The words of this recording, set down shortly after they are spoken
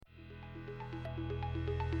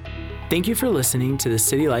Thank you for listening to the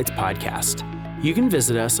City Lights podcast. You can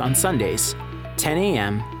visit us on Sundays, 10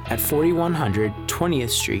 a.m. at 4100 20th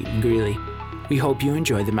Street in Greeley. We hope you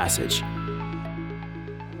enjoy the message.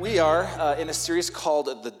 We are in a series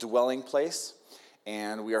called The Dwelling Place,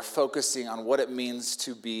 and we are focusing on what it means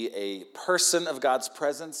to be a person of God's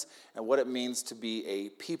presence and what it means to be a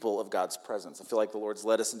people of God's presence. I feel like the Lord's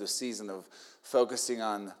led us into a season of focusing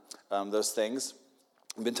on those things.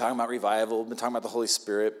 We've been talking about revival, we've been talking about the Holy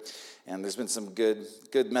Spirit, and there's been some good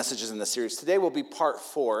messages in this series. Today will be part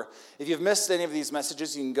 4. If you've missed any of these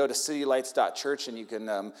messages, you can go to citylights.church and you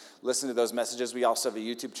can listen to those messages. We also have a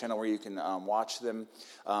YouTube channel where you can watch them.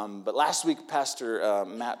 But last week, Pastor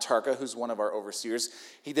Matt Tarka, who's one of our overseers,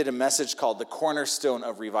 he did a message called The Cornerstone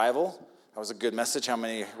of Revival. That was a good message. How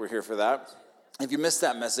many were here for that? If you missed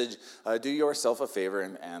that message, do yourself a favor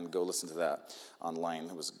and go listen to that online.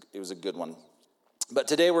 It was a good one. But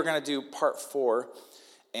today we're going to do part 4,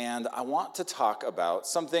 and I want to talk about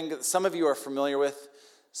something that some of you are familiar with.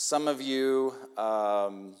 Some of you,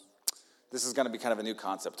 this is going to be kind of a new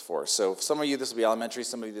concept for us. So some of you, this will be elementary.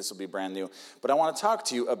 Some of you, this will be brand new. But I want to talk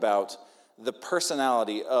to you about the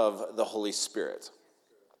personality of the Holy Spirit.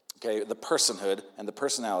 Okay, the personhood and the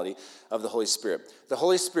personality of the Holy Spirit. The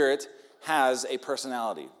Holy Spirit has a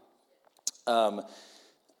personality.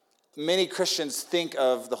 Many Christians think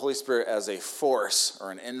of the Holy Spirit as a force or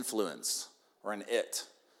an influence or an it.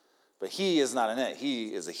 But he is not an it.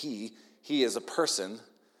 He is a he. He is a person,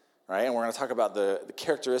 right? And we're going to talk about the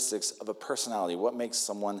characteristics of a personality. What makes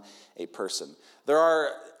someone a person? There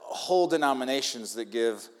are whole denominations that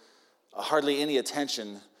give hardly any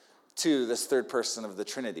attention to this third person of the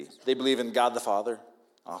Trinity. They believe in God the Father,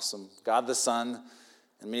 awesome. God the Son,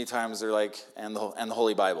 and many times they're like, and the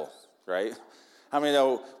Holy Bible, right? How many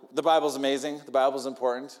know the Bible's amazing? The Bible's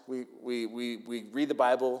important. We read the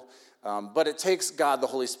Bible, but it takes God, the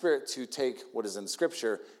Holy Spirit, to take what is in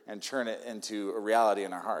Scripture and turn it into a reality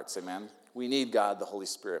in our hearts, amen? We need God, the Holy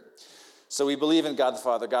Spirit. So we believe in God the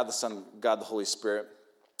Father, God the Son, God the Holy Spirit.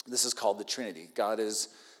 This is called the Trinity. God is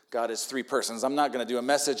three persons. I'm not going to do a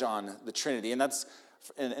message on the Trinity, and that's,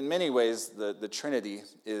 in many ways, the Trinity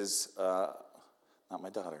is, not my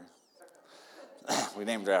daughter. We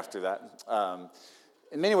named her after that.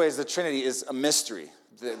 In many ways, the Trinity is a mystery.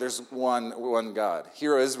 There's one God.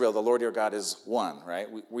 Hear, O Israel, the Lord your God is one, right?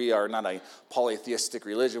 We are not a polytheistic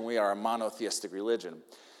religion. We are a monotheistic religion.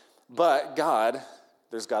 But God,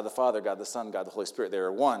 there's God the Father, God the Son, God the Holy Spirit. They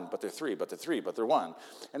are one, but they're three, but they're one.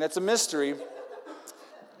 And it's a mystery,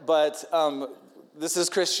 but this is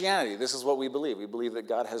Christianity. This is what we believe. We believe that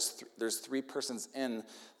God has, there's three persons in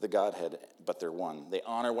the Godhead, but they're one. They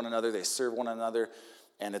honor one another, they serve one another,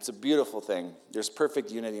 and it's a beautiful thing. There's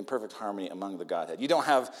perfect unity and perfect harmony among the Godhead. You don't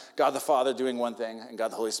have God the Father doing one thing and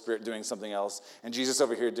God the Holy Spirit doing something else, and Jesus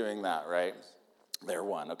over here doing that, right? They're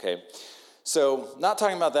one, okay? So, not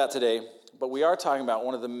talking about that today, but we are talking about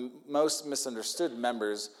one of the most misunderstood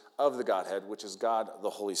members of the Godhead, which is God the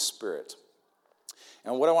Holy Spirit.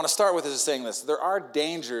 And what I want to start with is saying this. There are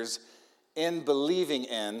dangers in believing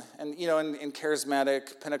in, and in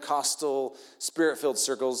charismatic, Pentecostal, Spirit-filled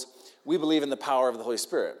circles, we believe in the power of the Holy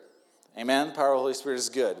Spirit. Amen? The power of the Holy Spirit is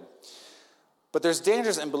good. But there's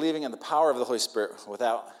dangers in believing in the power of the Holy Spirit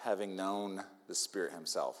without having known the Spirit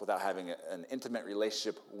himself, without having an intimate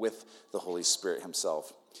relationship with the Holy Spirit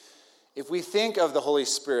himself. If we think of the Holy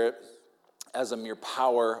Spirit as a mere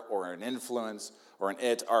power or an influence or an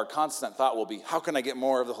it, our constant thought will be, how can I get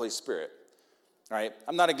more of the Holy Spirit? Right?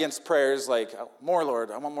 I'm not against prayers like, more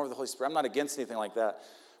Lord, I want more of the Holy Spirit. I'm not against anything like that.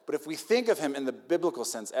 But if we think of him in the biblical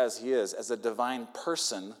sense as he is, as a divine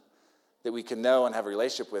person that we can know and have a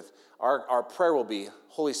relationship with, our prayer will be,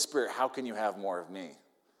 Holy Spirit, how can you have more of me?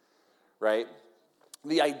 Right?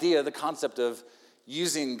 The idea, the concept of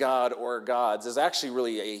using God or gods is actually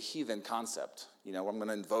really a heathen concept. I'm going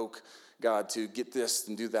to invoke God to get this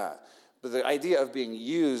and do that. But the idea of being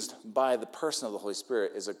used by the person of the Holy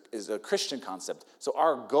Spirit is a Christian concept. So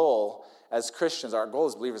our goal as Christians, our goal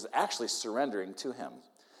as believers is actually surrendering to him.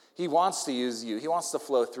 He wants to use you. He wants to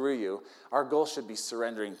flow through you. Our goal should be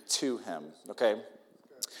surrendering to him, okay?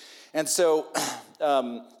 And so,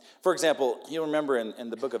 for example, you remember in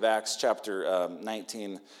the book of Acts, chapter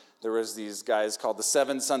 19, there was these guys called the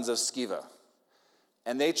 7 sons of Sceva.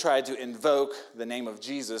 And they tried to invoke the name of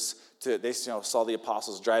Jesus. They saw the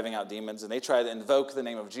apostles driving out demons, and they tried to invoke the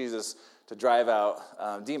name of Jesus to drive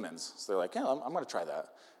out demons. So they're like, yeah, I'm going to try that.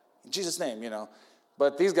 In Jesus' name,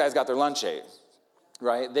 But these guys got their lunch ate,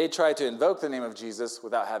 right? They tried to invoke the name of Jesus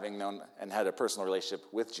without having known and had a personal relationship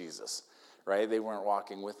with Jesus, right? They weren't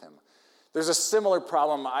walking with him. There's a similar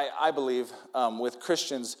problem, I believe, with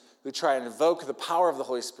Christians who try and invoke the power of the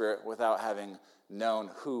Holy Spirit without having known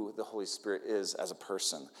who the Holy Spirit is as a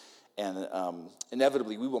person. And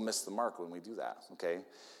inevitably, we will miss the mark when we do that, okay?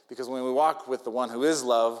 Because when we walk with the one who is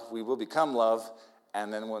love, we will become love,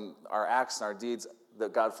 and then when our acts and our deeds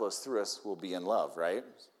that God flows through us will be in love, right?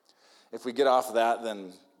 If we get off of that,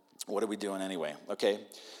 then what are we doing anyway, okay?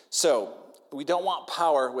 So we don't want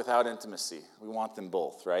power without intimacy. We want them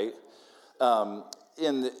both, right?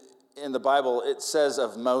 In the Bible, it says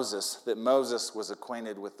of Moses that Moses was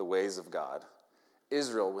acquainted with the ways of God,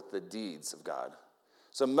 Israel with the deeds of God.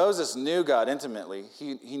 So Moses knew God intimately.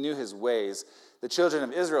 He knew his ways. The children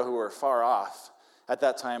of Israel who were far off, at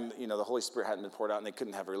that time, the Holy Spirit hadn't been poured out and they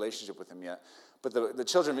couldn't have a relationship with him yet. But the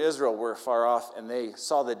children of Israel were far off and they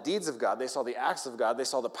saw the deeds of God. They saw the acts of God. They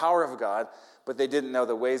saw the power of God, but they didn't know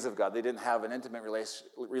the ways of God. They didn't have an intimate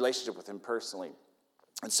relationship with him personally.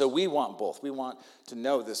 And so we want both. We want to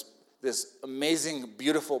know this amazing,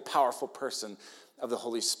 beautiful, powerful person of the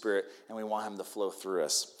Holy Spirit, and we want him to flow through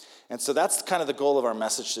us. And so that's kind of the goal of our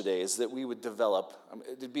message today, is that we would develop,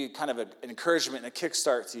 it'd be kind of an encouragement and a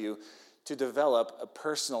kickstart to you to develop a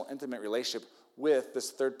personal, intimate relationship with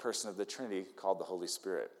this third person of the Trinity called the Holy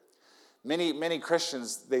Spirit. Many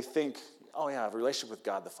Christians, they think, oh yeah, I have a relationship with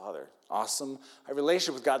God the Father. Awesome. I have a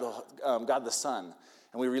relationship with God the Son.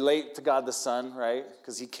 And we relate to God the Son, right?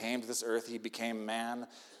 Because he came to this earth, he became man.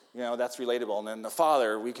 That's relatable. And then the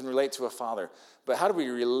Father, we can relate to a Father. But how do we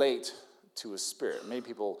relate to a Spirit? Many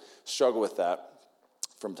people struggle with that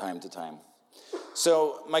from time to time.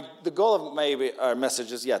 So the goal of our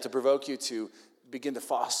message is, to provoke you to begin to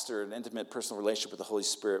foster an intimate personal relationship with the Holy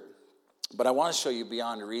Spirit. But I want to show you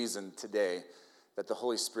beyond reason today that the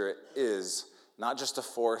Holy Spirit is not just a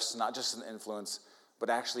force, not just an influence, but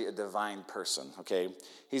actually a divine person, okay?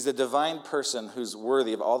 He's a divine person who's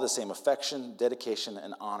worthy of all the same affection, dedication,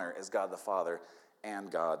 and honor as God the Father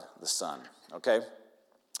and God the Son, okay?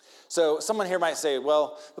 So someone here might say,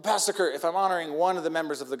 well, but Pastor Kurt, if I'm honoring one of the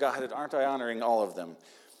members of the Godhead, aren't I honoring all of them?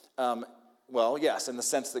 Well, yes, in the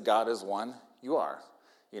sense that God is one, you are.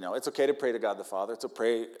 It's okay to pray to God the Father. It's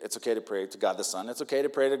okay to pray to God the Son. It's okay to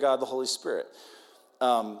pray to God the Holy Spirit.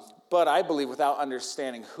 But I believe without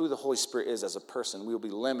understanding who the Holy Spirit is as a person, we will be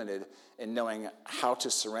limited in knowing how to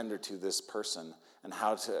surrender to this person and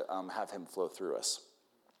how to have him flow through us.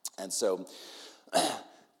 And so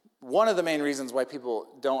one of the main reasons why people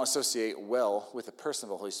don't associate well with the person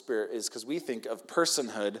of the Holy Spirit is because we think of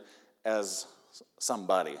personhood as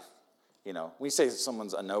somebody. We say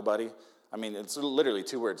someone's a nobody. I mean, it's literally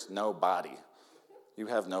two words, nobody. You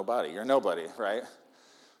have no body. You're nobody, right?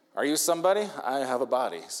 Are you somebody? I have a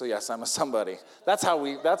body. So yes, I'm a somebody. That's how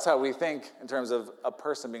we think in terms of a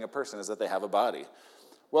person being a person, is that they have a body.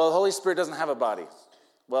 Well, the Holy Spirit doesn't have a body.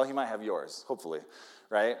 Well, he might have yours, hopefully,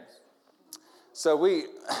 right? So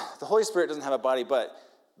the Holy Spirit doesn't have a body, but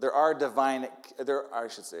there are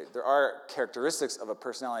characteristics of a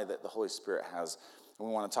personality that the Holy Spirit has, and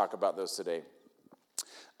we want to talk about those today.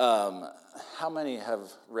 How many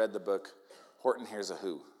have read the book Horton Hears a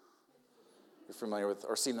Who? You're familiar with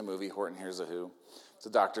or seen the movie Horton Hears a Who? It's a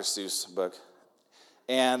Dr. Seuss book.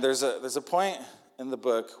 And there's a point in the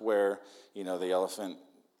book where, the elephant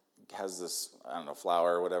has this,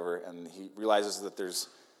 flower or whatever, and he realizes that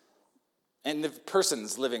and the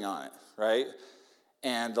person's living on it, right?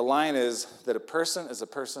 And the line is that a person is a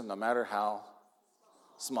person no matter how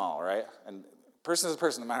small, right? And a person is a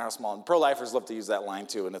person no matter how small. And pro-lifers love to use that line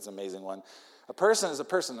too, and it's an amazing one. A person is a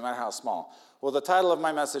person no matter how small. Well, the title of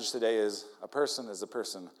my message today is A Person is a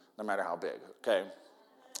Person no matter how big, okay?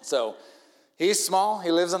 So he's small,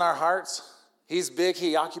 he lives in our hearts. He's big,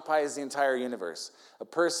 he occupies the entire universe. A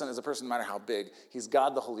person is a person no matter how big. He's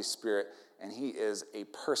God the Holy Spirit, and he is a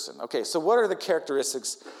person. Okay, so what are the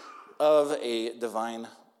characteristics of a divine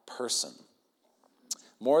person?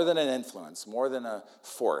 More than an influence, more than a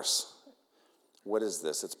force. What is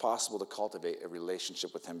this? It's possible to cultivate a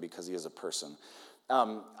relationship with him because he is a person.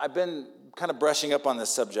 I've been kind of brushing up on this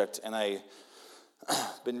subject, and I've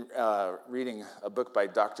been reading a book by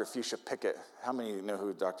Dr. Fuchsia Pickett. How many know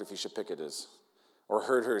who Dr. Fuchsia Pickett is? Or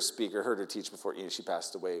heard her speak or heard her teach before she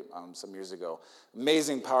passed away some years ago.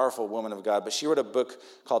 Amazing, powerful woman of God. But she wrote a book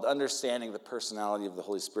called Understanding the Personality of the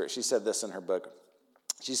Holy Spirit. She said this in her book.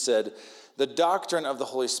 She said, the doctrine of the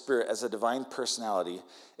Holy Spirit as a divine personality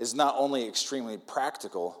is not only extremely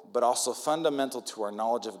practical, but also fundamental to our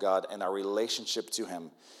knowledge of God and our relationship to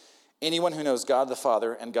him. Anyone who knows God the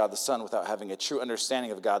Father and God the Son without having a true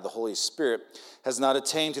understanding of God the Holy Spirit has not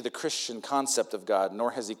attained to the Christian concept of God,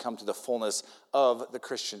 nor has he come to the fullness of the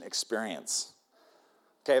Christian experience.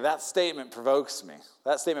 Okay, that statement provokes me.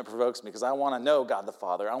 That statement provokes me because I want to know God the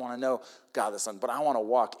Father. I want to know God the Son. But I want to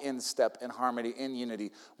walk in step, in harmony, in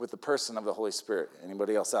unity with the person of the Holy Spirit.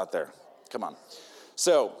 Anybody else out there? Come on.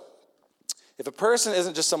 So, if a person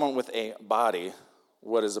isn't just someone with a body,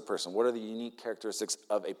 what is a person? What are the unique characteristics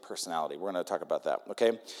of a personality? We're going to talk about that,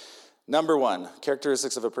 okay? Number one,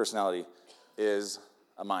 characteristics of a personality is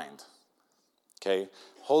a mind, okay?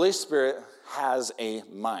 Holy Spirit has a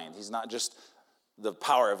mind. He's not just the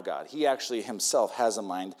power of God. He actually himself has a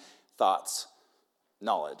mind, thoughts,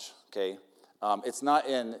 knowledge, okay? It's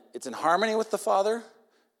in harmony with the Father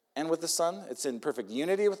and with the Son. It's in perfect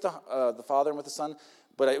unity with the Father and with the Son,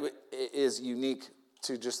 but it is unique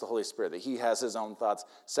to just the Holy Spirit, that he has his own thoughts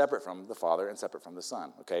separate from the Father and separate from the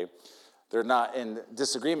Son, okay? They're not in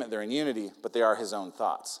disagreement, they're in unity, but they are his own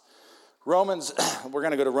thoughts. We're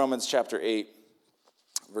going to go to Romans chapter 8,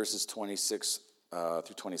 verses 26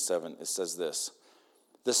 through 27. It says this: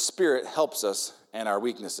 the Spirit helps us in our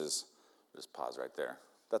weaknesses. Just pause right there.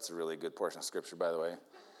 That's a really good portion of Scripture, by the way.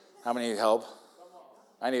 How many need help?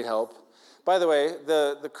 I need help. By the way,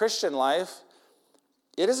 the Christian life,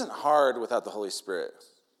 it isn't hard without the Holy Spirit.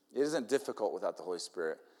 It isn't difficult without the Holy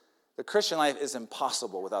Spirit. The Christian life is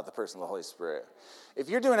impossible without the person of the Holy Spirit. If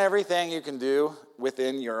you're doing everything you can do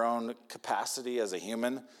within your own capacity as a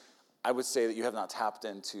human, I would say that you have not tapped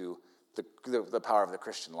into the power of the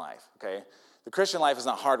Christian life, okay? The Christian life is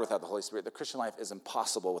not hard without the Holy Spirit. The Christian life is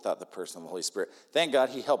impossible without the person of the Holy Spirit. Thank God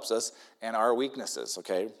he helps us in our weaknesses,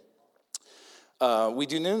 okay? How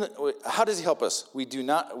does he help us? We do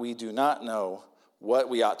not know what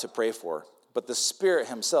we ought to pray for, but the Spirit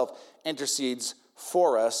himself intercedes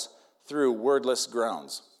for us through wordless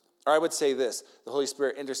groans. Or I would say this: the Holy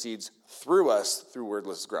Spirit intercedes through us through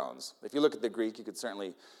wordless groans. If you look at the Greek, it could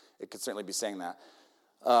certainly be saying that.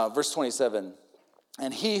 Verse 27,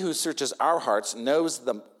 and he who searches our hearts knows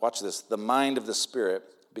the mind of the Spirit,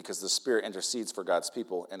 because the Spirit intercedes for God's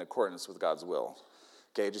people in accordance with God's will.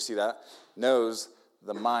 Okay, did you see that? Knows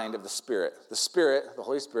the mind of the Spirit. The Spirit, the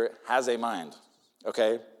Holy Spirit, has a mind.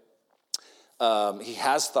 Okay? He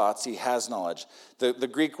has thoughts. He has knowledge. The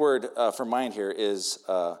Greek word for mind here is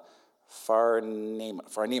pharnema.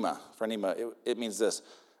 It means this: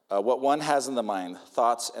 what one has in the mind,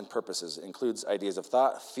 thoughts and purposes, includes ideas of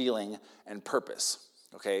thought, feeling, and purpose.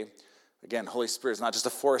 Okay? Again, Holy Spirit is not just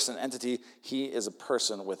a force and entity. He is a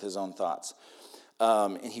person with his own thoughts,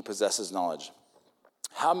 and he possesses knowledge.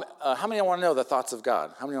 How many want to know the thoughts of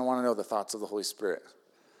God? How many want to know the thoughts of the Holy Spirit?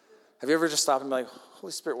 Have you ever just stopped and been like,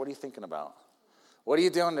 Holy Spirit, what are you thinking about? What are you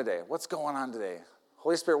doing today? What's going on today?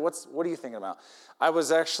 Holy Spirit, what are you thinking about? I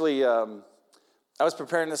was actually, I was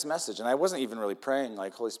preparing this message, and I wasn't even really praying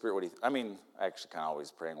like, Holy Spirit, I actually kind of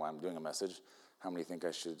always praying while I'm doing a message. How many think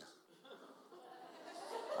I should?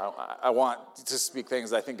 I want to speak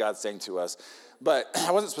things I think God's saying to us. But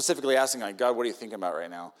I wasn't specifically asking, like, God, what are you thinking about right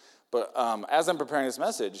now? But as I'm preparing this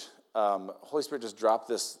message, Holy Spirit just dropped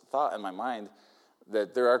this thought in my mind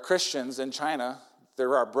that there are Christians in China,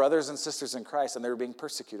 there are brothers and sisters in Christ, and they're being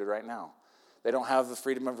persecuted right now. They don't have the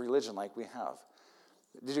freedom of religion like we have.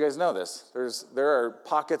 Did you guys know this? There are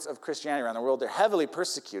pockets of Christianity around the world. They're heavily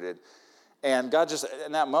persecuted. And God just,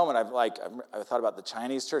 in that moment, I thought about the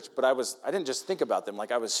Chinese church, but I didn't just think about them.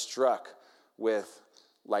 Like, I was struck with,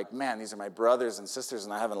 like, man, these are my brothers and sisters,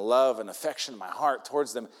 and I have love and affection in my heart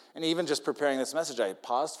towards them. And even just preparing this message, I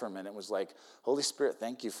paused for a minute and was like, Holy Spirit,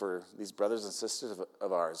 thank you for these brothers and sisters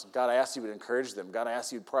of ours. God, I ask you to encourage them. God, I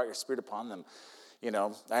ask you to pour out your Spirit upon them. You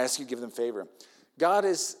know, I ask you to give them favor.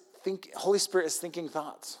 Holy Spirit is thinking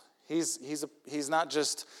thoughts. He's not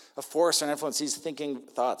just a force or an influence. He's thinking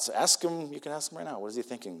thoughts. Ask him. You can ask him right now. What is he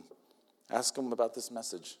thinking? Ask him about this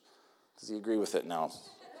message. Does he agree with it now?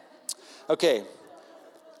 Okay.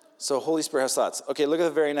 So Holy Spirit has thoughts. Okay, look at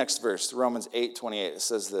the very next verse, Romans 8:28. It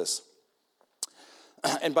says this.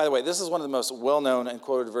 And by the way, this is one of the most well-known and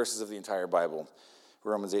quoted verses of the entire Bible.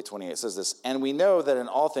 Romans 8:28. It says this: and we know that in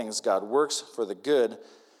all things God works for the good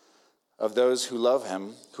of those who love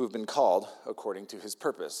him, who have been called according to his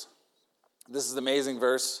purpose. This is an amazing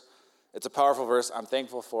verse. It's a powerful verse. I'm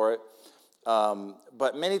thankful for it.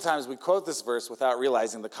 But many times we quote this verse without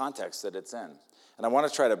realizing the context that it's in. And I want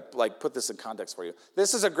to try to put this in context for you.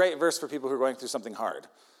 This is a great verse for people who are going through something hard,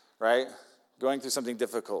 right? Going through something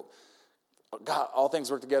difficult. God, all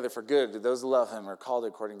things work together for good to those who love him are called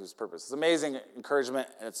according to his purpose. It's amazing encouragement,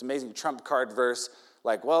 and it's amazing trump card verse.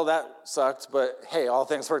 Like, well, that sucked, but hey, all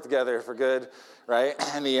things work together for good, right?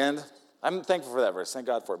 In the end, I'm thankful for that verse. Thank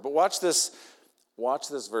God for it. But watch this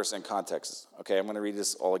verse in context. Okay, I'm going to read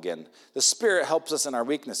this all again. The Spirit helps us in our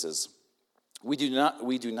weaknesses. We do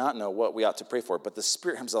not know what we ought to pray for, but the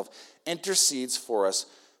Spirit himself intercedes for us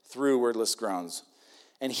through wordless groans.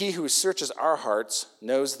 And he who searches our hearts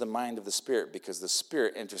knows the mind of the Spirit, because the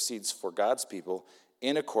Spirit intercedes for God's people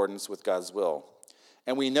in accordance with God's will.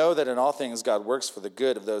 And we know that in all things God works for the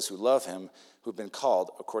good of those who love him, who've been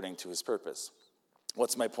called according to his purpose.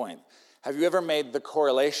 What's my point? Have you ever made the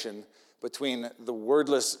correlation between the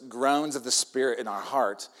wordless groans of the Spirit in our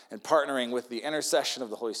heart and partnering with the intercession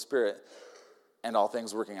of the Holy Spirit and all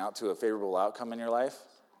things working out to a favorable outcome in your life?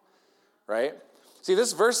 Right? See,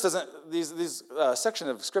 this verse doesn't, these section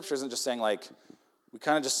of Scripture isn't just saying like, we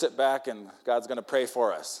kind of just sit back and God's going to pray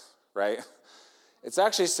for us, right? It's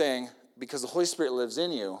actually saying, because the Holy Spirit lives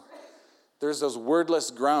in you, there's those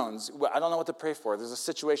wordless groans. I don't know what to pray for. There's a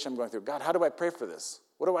situation I'm going through. God, how do I pray for this?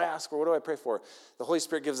 What do I ask for? What do I pray for? The Holy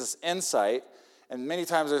Spirit gives us insight, and many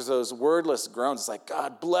times there's those wordless groans. It's like,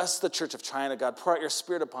 God, bless the Church of China. God, pour out your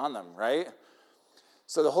Spirit upon them, right?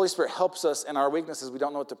 So the Holy Spirit helps us in our weaknesses. We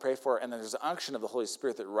don't know what to pray for, and then there's an unction of the Holy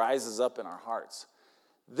Spirit that rises up in our hearts.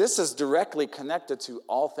 This is directly connected to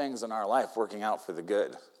all things in our life working out for the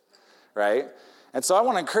good, right? And so I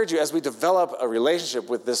want to encourage you, as we develop a relationship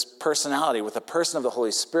with this personality, with the person of the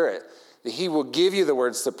Holy Spirit, that he will give you the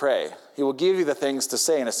words to pray. He will give you the things to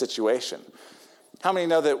say in a situation. How many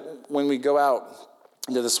know that when we go out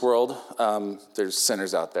into this world, there's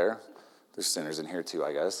sinners out there. There's sinners in here too,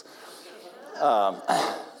 I guess.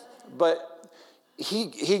 But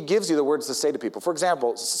he gives you the words to say to people. For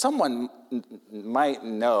example, someone might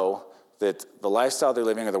know that the lifestyle they're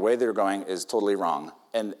living or the way they're going is totally wrong.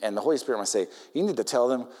 And the Holy Spirit might say, you need to tell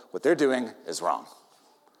them what they're doing is wrong.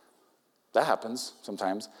 That happens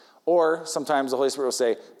sometimes. Or sometimes the Holy Spirit will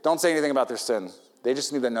say, don't say anything about their sin. They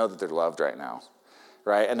just need to know that they're loved right now.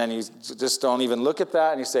 Right? And then you just don't even look at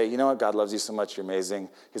that and you say, you know what, God loves you so much, you're amazing.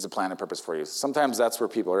 He has a plan and purpose for you. Sometimes that's where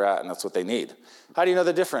people are at and that's what they need. How do you know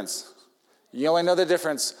the difference? You only know the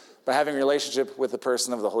difference by having a relationship with the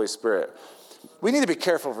person of the Holy Spirit. We need to be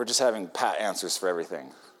careful for just having pat answers for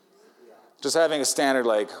everything. Just having a standard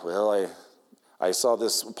like, well, I saw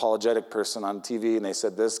this apologetic person on TV and they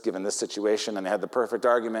said this, given this situation, and they had the perfect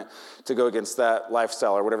argument to go against that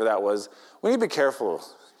lifestyle or whatever that was. We need to be careful,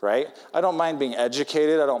 right? I don't mind being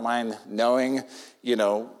educated. I don't mind knowing,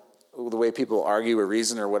 the way people argue or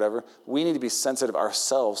reason or whatever. We need to be sensitive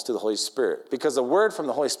ourselves to the Holy Spirit, because a word from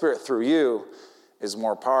the Holy Spirit through you is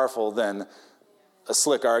more powerful than a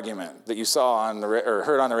slick argument that you saw on or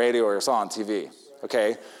heard on the radio or saw on TV,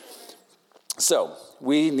 okay? So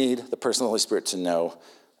we need the person of the Holy Spirit to know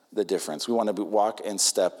the difference. We want to walk in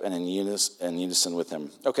step and in unison with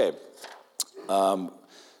him. Okay,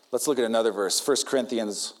 let's look at another verse. 1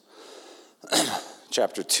 Corinthians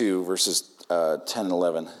chapter 2, verses 10 and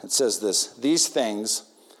 11. It says this, these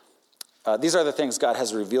are the things God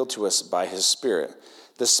has revealed to us by his Spirit.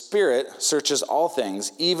 The Spirit searches all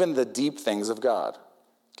things, even the deep things of God.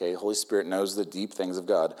 Okay, Holy Spirit knows the deep things of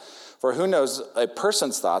God. For who knows a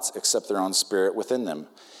person's thoughts except their own spirit within them?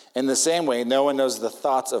 In the same way, no one knows the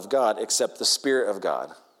thoughts of God except the Spirit of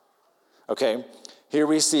God. Okay, here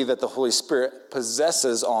we see that the Holy Spirit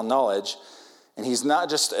possesses all knowledge, and he's not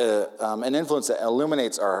just an influence that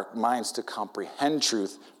illuminates our minds to comprehend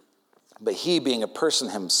truth, but he, being a person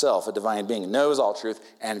himself, a divine being, knows all truth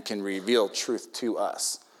and can reveal truth to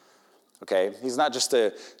us. Okay, he's not just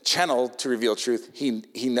a channel to reveal truth.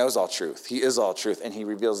 He knows all truth. He is all truth, and he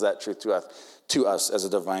reveals that truth to us as a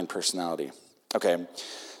divine personality. Okay,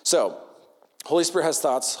 so Holy Spirit has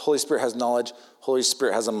thoughts. Holy Spirit has knowledge. Holy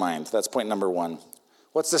Spirit has a mind. That's point number one.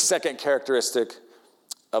 What's the second characteristic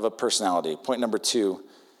of a personality? Point number two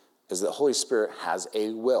is that Holy Spirit has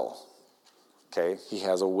a will. Okay, he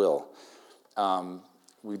has a will.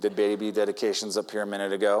 We did baby dedications up here a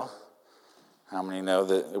minute ago. How many know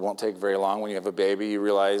that it won't take very long when you have a baby, you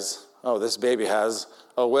realize, oh, this baby has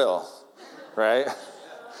a will, right?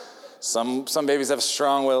 Some babies have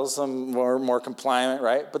strong wills, some more compliant,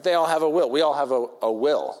 right? But they all have a will. We all have a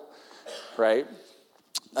will, right?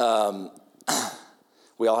 We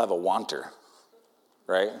all have a wanter,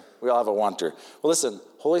 right? We all have a wanter. Well, listen,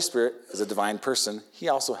 Holy Spirit is a divine person. He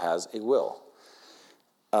also has a will.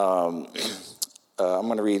 I'm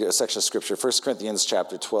going to read a section of Scripture, 1 Corinthians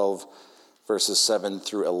chapter 12, verses 7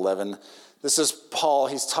 through 11. This is Paul.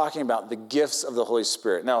 He's talking about the gifts of the Holy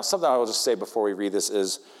Spirit. Now, something I will just say before we read this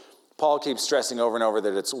is Paul keeps stressing over and over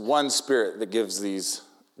that it's one Spirit that gives these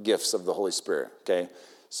gifts of the Holy Spirit, okay?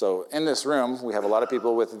 So in this room, we have a lot of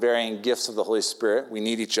people with varying gifts of the Holy Spirit. We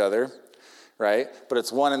need each other, right? But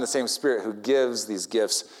it's one and the same Spirit who gives these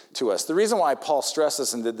gifts to us. The reason why Paul stressed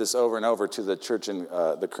this and did this over and over to the church in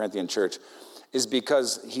the Corinthian church is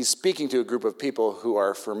because he's speaking to a group of people who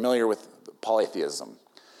are familiar with polytheism.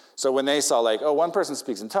 So when they saw like, oh, one person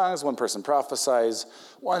speaks in tongues, one person prophesies,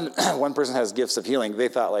 one person has gifts of healing, they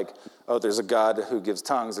thought like, oh, there's a God who gives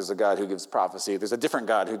tongues, there's a God who gives prophecy, there's a different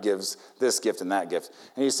God who gives this gift and that gift.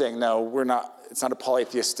 And he's saying, no, it's not a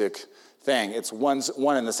polytheistic thing. It's one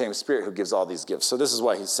and the same Spirit who gives all these gifts. So this is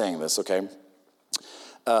why he's saying this, okay?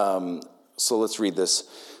 So let's read this.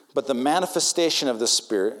 But the manifestation of the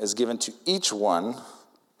Spirit is given to each one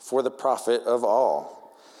for the profit of all.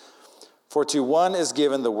 For to one is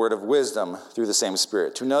given the word of wisdom through the same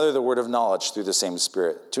Spirit, to another the word of knowledge through the same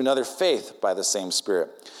Spirit, to another faith by the same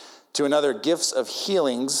Spirit, to another gifts of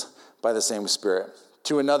healings by the same Spirit,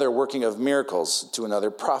 to another working of miracles, to another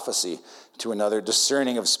prophecy, to another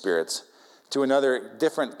discerning of spirits, to another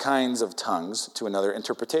different kinds of tongues, to another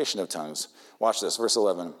interpretation of tongues. Watch this, verse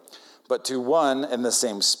 11. But the one and the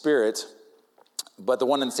same Spirit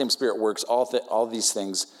works all these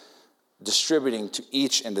things, distributing to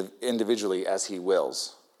each individually as he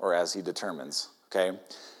wills or as he determines, okay?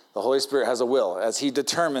 The Holy Spirit has a will. As he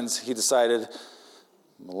determines, he decided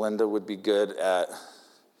Melinda would be good at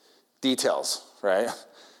details, right?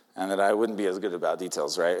 And that I wouldn't be as good about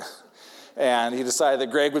details, right? And he decided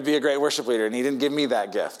that Greg would be a great worship leader, and he didn't give me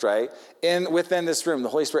that gift, right? Within this room, the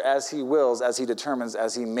Holy Spirit, as he wills, as he determines,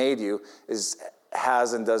 as he made you,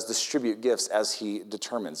 has and does distribute gifts as he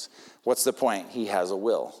determines. What's the point? He has a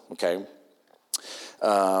will, okay?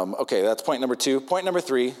 Okay, that's point number 2. Point number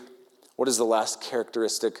 3, what is the last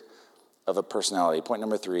characteristic of a personality? Point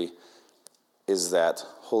number 3 is that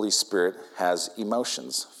Holy Spirit has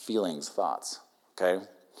emotions, feelings, thoughts, okay?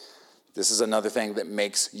 This is another thing that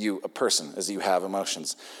makes you a person, is you have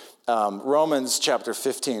emotions. Romans chapter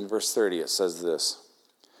 15, verse 30, it says this.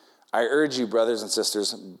 I urge you, brothers and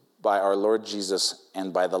sisters, by our Lord Jesus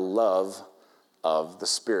and by the love of the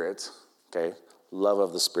Spirit, okay? Love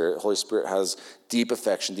of the Spirit. Holy Spirit has deep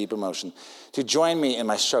affection, deep emotion, to join me in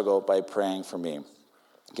my struggle by praying for me.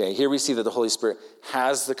 Okay, here we see that the Holy Spirit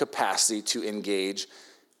has the capacity to engage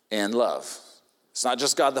in love. It's not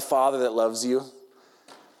just God the Father that loves you.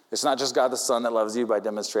 It's not just God the Son that loves you by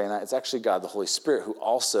demonstrating that. It's actually God the Holy Spirit who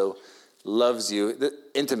also loves you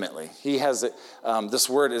intimately. He has it. This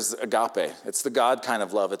word is agape. It's the God kind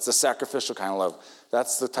of love. It's the sacrificial kind of love.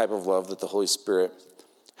 That's the type of love that the Holy Spirit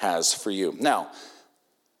has for you. Now,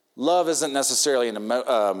 love isn't necessarily an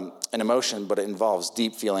emotion, but it involves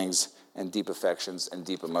deep feelings and deep affections and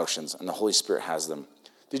deep emotions, and the Holy Spirit has them.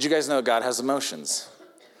 Did you guys know God has emotions?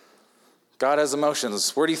 God has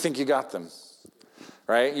emotions. Where do you think you got them?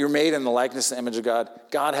 Right? You're made in the likeness and image of God.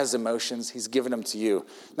 God has emotions. He's given them to you.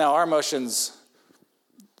 Now, our emotions,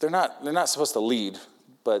 they're not supposed to lead,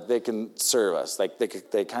 but they can serve us. Like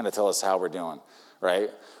they kind of tell us how we're doing, right?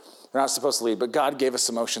 They're not supposed to lead, but God gave us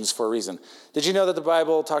emotions for a reason. Did you know that the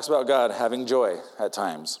Bible talks about God having joy at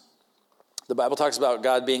times? The Bible talks about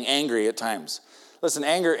God being angry at times. Listen,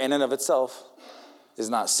 anger in and of itself is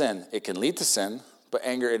not sin. It can lead to sin, but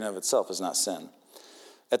anger in and of itself is not sin.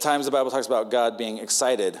 At times, the Bible talks about God being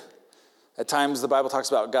excited. At times, the Bible talks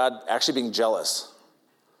about God actually being jealous.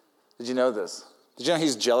 Did you know this? Did you know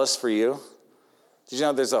he's jealous for you? Did you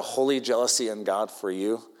know there's a holy jealousy in God for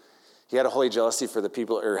you? He had a holy jealousy for the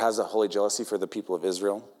people, or has a holy jealousy for the people of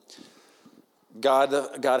Israel. God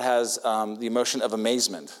has the emotion of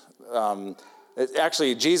amazement.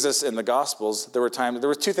 Actually, Jesus in the Gospels, there were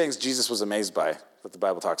 2 things Jesus was amazed by that the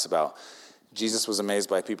Bible talks about. Jesus was amazed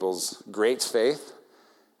by people's great faith,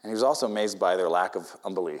 and he was also amazed by their lack of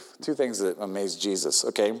unbelief. 2 things that amazed Jesus,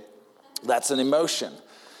 okay? That's an emotion.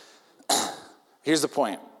 Here's the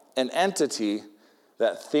point. An entity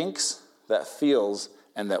that thinks, that feels,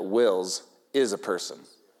 and that wills is a person,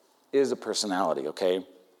 is a personality, okay?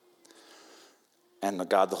 And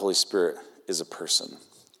God, the Holy Spirit, is a person.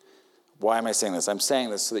 Why am I saying this? I'm saying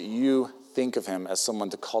this so that you think of him as someone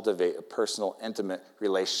to cultivate a personal, intimate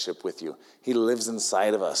relationship with you. He lives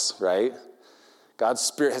inside of us, right? God's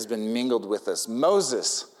Spirit has been mingled with us.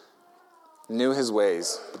 Moses knew his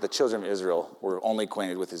ways, but the children of Israel were only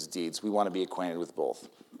acquainted with his deeds. We want to be acquainted with both.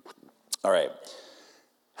 All right.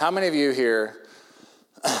 How many of you here,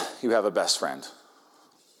 you have a best friend?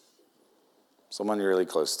 Someone you're really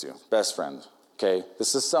close to. Best friend, okay?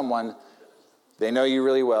 This is someone, they know you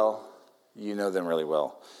really well. You know them really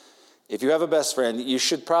well. If you have a best friend, you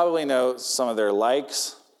should probably know some of their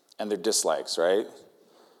likes and their dislikes, right?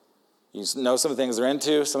 You know some of the things they're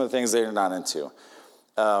into, some of the things they're not into.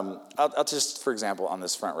 I'll just, for example, on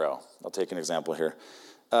this front row, I'll take an example here.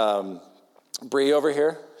 Bree over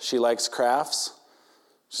here, she likes crafts.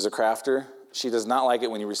 She's a crafter. She does not like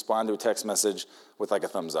it when you respond to a text message with like a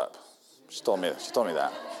thumbs up. She told me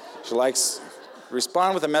that. She likes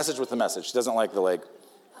respond with a message with a message. She doesn't like the like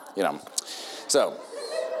So,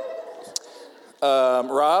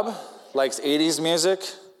 Rob likes 80s music.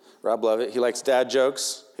 Rob love it. He likes dad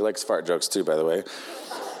jokes. He likes fart jokes too, by the way.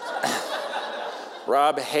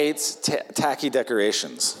 Rob hates tacky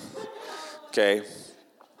decorations. Okay.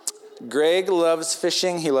 Greg loves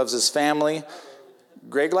fishing. He loves his family.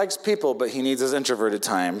 Greg likes people, but he needs his introverted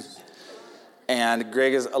time. And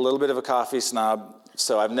Greg is a little bit of a coffee snob,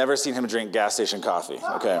 so I've never seen him drink gas station coffee.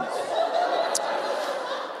 Okay.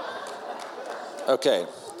 Okay.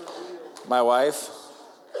 My wife,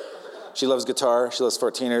 she loves guitar. She loves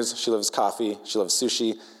 14ers. She loves coffee. She loves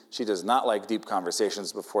sushi. She does not like deep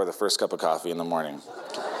conversations before the first cup of coffee in the morning.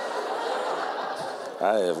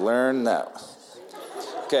 I have learned that.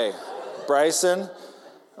 Okay. Bryson,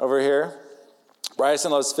 over here.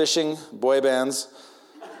 Bryson loves fishing, boy bands,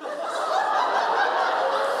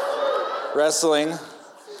 wrestling.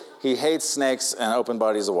 He hates snakes and open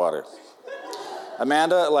bodies of water.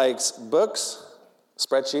 Amanda likes books,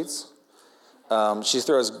 spreadsheets. She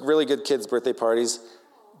throws really good kids' birthday parties.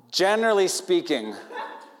 Generally speaking,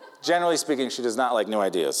 she does not like new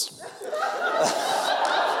ideas.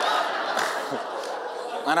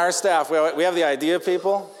 On our staff, we have the idea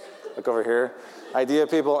people. Look over here. Idea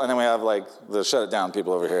people, and then we have like the shut it down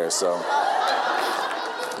people over here. So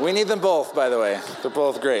we need them both, by the way. They're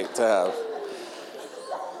both great to have.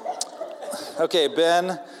 Okay,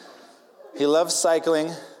 Ben, he loves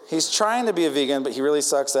cycling. He's trying to be a vegan, but he really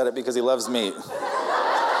sucks at it because he loves meat.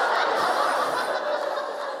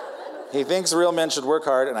 He thinks real men should work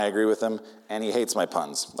hard, and I agree with him, and he hates my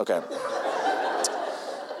puns. Okay.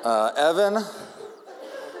 Evan,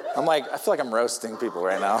 I feel like I'm roasting people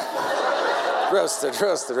right now. Roasted.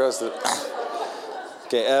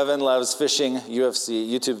 Okay, Evan loves fishing, UFC,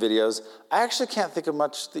 YouTube videos. I actually can't think of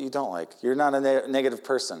much that you don't like. You're not a negative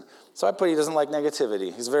person. So I put he doesn't like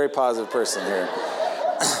negativity. He's a very positive person here.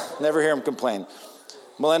 Never hear him complain.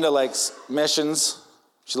 Melinda likes missions.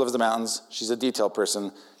 She loves the mountains. She's a detail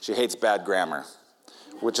person. She hates bad grammar,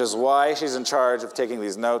 which is why she's in charge of taking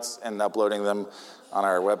these notes and uploading them on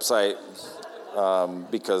our website,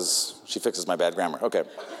 because she fixes my bad grammar. Okay.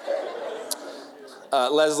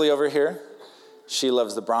 Leslie over here, she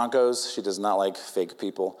loves the Broncos. She does not like fake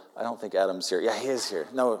people. I don't think Adam's here. Yeah, he is here.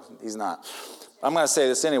 No, he's not. I'm going to say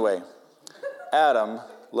this anyway. Adam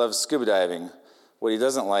loves scuba diving. What he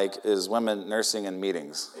doesn't like is women nursing in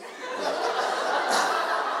meetings.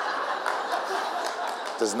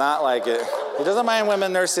 Does not like it. He doesn't mind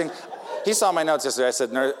women nursing. He saw my notes yesterday. I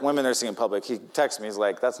said women nursing in public. He texted me. He's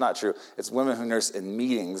like, that's not true. It's women who nurse in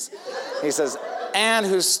meetings. He says, and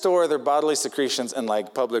who store their bodily secretions in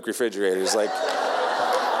like public refrigerators. Like,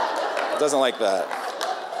 doesn't like that.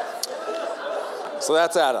 So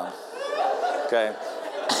that's Adam. Okay.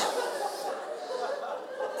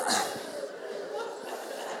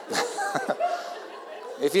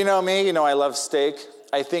 If you know me, you know I love steak.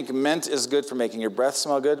 I think mint is good for making your breath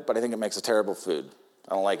smell good, but I think it makes a terrible food.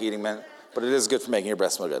 I don't like eating mint, but it is good for making your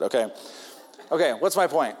breath smell good, okay? Okay, what's my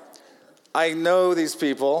point? I know these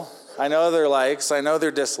people. I know their likes. I know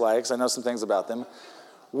their dislikes. I know some things about them.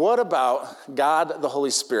 What about God the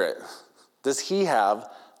Holy Spirit? Does he have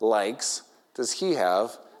likes? Does he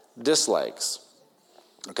have dislikes?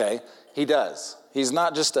 Okay, he does. He's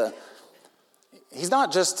not just a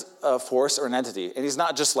force or an entity, and he's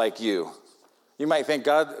not just like you. You might think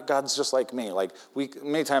God's just like me. Like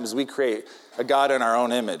many times we create a God in our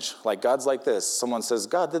own image. Like God's like this. Someone says,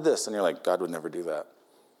 God did this. And you're like, God would never do that.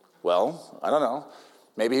 Well, I don't know.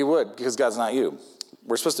 Maybe he would, because God's not you.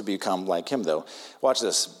 We're supposed to become like him, though. Watch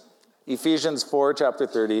this. Ephesians 4, chapter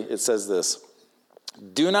 30, it says this.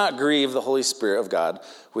 Do not grieve the Holy Spirit of God,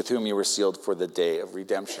 with whom you were sealed for the day of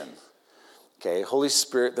redemption. Okay, Holy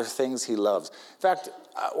Spirit, there are things he loves. In fact,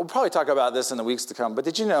 we'll probably talk about this in the weeks to come, but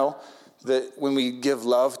did you know that when we give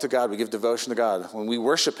love to God, we give devotion to God, when we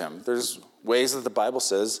worship him, there's ways that the Bible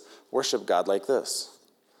says worship God like this,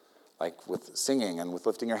 like with singing and with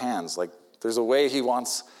lifting your hands. Like there's a way he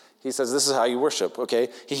says this is how you worship, okay?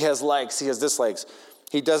 He has likes, he has dislikes.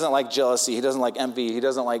 He doesn't like jealousy, he doesn't like envy, he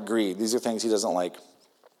doesn't like greed. These are things he doesn't like.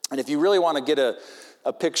 And if you really want to get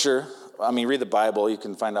a picture, read the Bible, you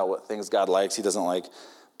can find out what things God likes, he doesn't like.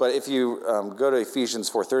 But if you go to Ephesians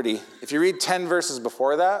 4:30, if you read 10 verses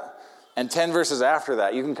before that, and 10 verses after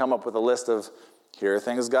that, you can come up with a list of here are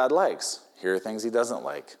things God likes, here are things he doesn't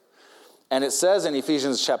like. And it says in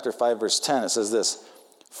Ephesians chapter 5, verse 10, it says this,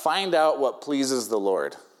 find out what pleases the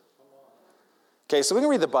Lord. Okay, so we can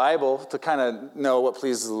read the Bible to kind of know what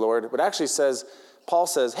pleases the Lord, but actually Paul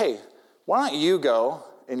says, hey, why don't you go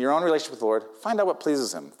in your own relationship with the Lord, find out what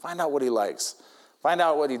pleases him, find out what he likes, find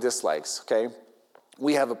out what he dislikes, okay?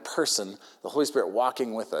 we have a person, the Holy Spirit,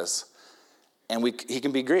 walking with us, and he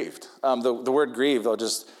can be grieved. The word grieved, I'll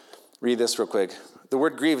just read this real quick. The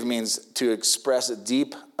word grieved means to express a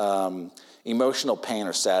deep emotional pain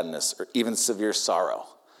or sadness, or even severe sorrow.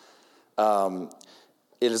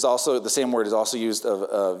 It is also, the same word is also used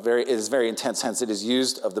of it is very intense, hence it is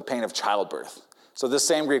used of the pain of childbirth. So this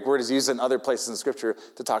same Greek word is used in other places in Scripture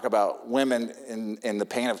to talk about women in the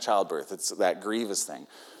pain of childbirth. It's that grievous thing.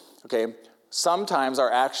 Okay? Sometimes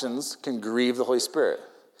our actions can grieve the Holy Spirit.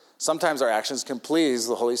 Sometimes our actions can please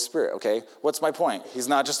the Holy Spirit, okay? What's my point? He's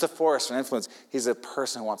not just a force or an influence. He's a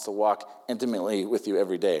person who wants to walk intimately with you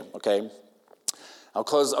every day, okay? I'll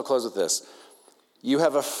close with this. You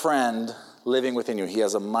have a friend living within you. He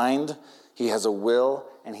has a mind, he has a will,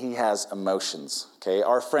 and he has emotions, okay?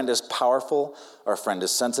 Our friend is powerful, our friend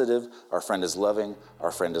is sensitive, our friend is loving,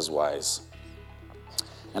 our friend is wise.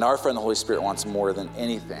 And our friend, the Holy Spirit, wants more than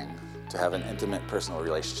anything to have an intimate personal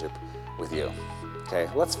relationship with you. Okay,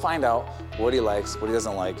 let's find out what he likes, what he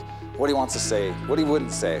doesn't like, what he wants to say, what he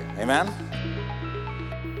wouldn't say. Amen?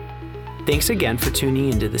 Thanks again for tuning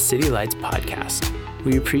into the City Lights podcast.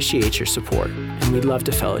 We appreciate your support, and we'd love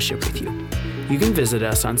to fellowship with you. You can visit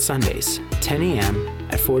us on Sundays, 10 a.m.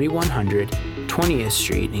 at 4100 20th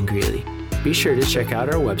Street in Greeley. Be sure to check out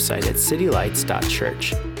our website at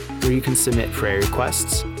citylights.church, where you can submit prayer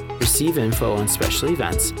requests, receive info on special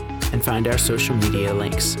events, and find our social media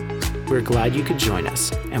links. We're glad you could join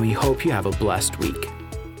us, and we hope you have a blessed week.